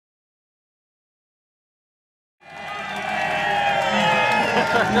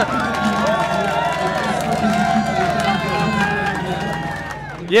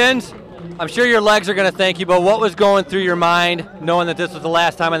Jens, I'm sure your legs are going to thank you, but what was going through your mind knowing that this was the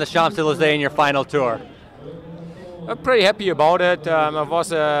last time on the Champs-Élysées in your final tour? I'm pretty happy about it. It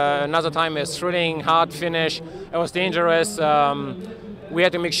was another time a thrilling, hard finish. It was dangerous. We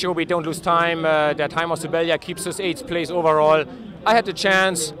had to make sure we don't lose time. That time of Sibelius keeps us 8th place overall. I had the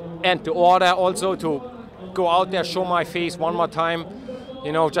chance and the order also to go out there, show my face one more time.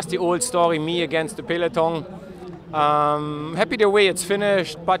 You know, just the old story, me against the peloton. Happy the way it's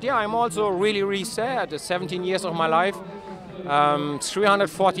finished, but yeah, I'm also really, really sad. It's 17 years of my life,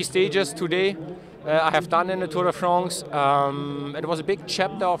 340 stages today I have done in the Tour de France. It was a big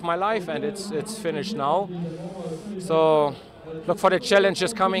chapter of my life, and it's finished now. So look for the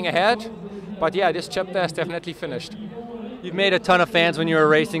challenges coming ahead, but yeah, this chapter is definitely finished. You've made a ton of fans when you were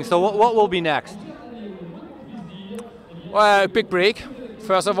racing, so what will be next? Well, a big break.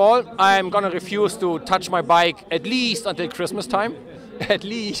 First of all, I'm going to refuse to touch my bike at least until Christmas time, at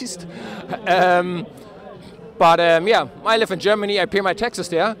least. Yeah, I live in Germany, I pay my taxes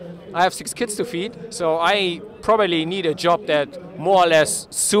there. I have 6 kids to feed, so I probably need a job that more or less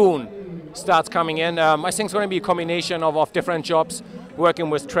soon starts coming in. I think it's going to be a combination of different jobs, working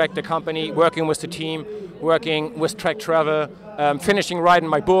with Trek, the company, working with the team, working with Trek Travel, finishing writing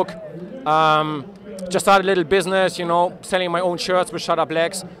my book. Just started a little business, you know, selling my own shirts with shut up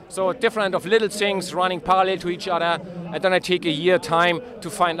legs. So different of little things running parallel to each other. And then I take a year time to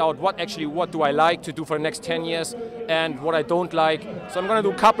find out what do I like to do for the next 10 years and what I don't like. So I'm going to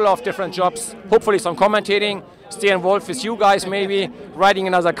do a couple of different jobs, hopefully some commentating, stay involved with you guys maybe, writing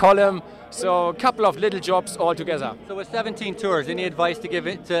another column. So a couple of little jobs all together. So with 17 tours, any advice to give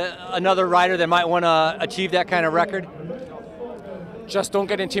it to another rider that might want to achieve that kind of record? Just don't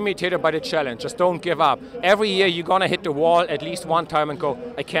get intimidated by the challenge. Just don't give up. Every year you're going to hit the wall at least one time and go,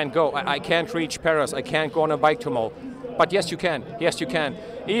 I can't go. I can't reach Paris. I can't go on a bike tomorrow. But yes, you can. Yes, you can.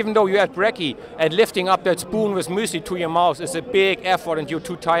 Even though you're at brekkie and lifting up that spoon with muesli to your mouth is a big effort and you're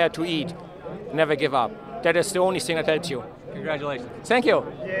too tired to eat, never give up. That is the only thing that helps you. Congratulations. Thank you.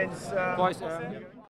 Jens,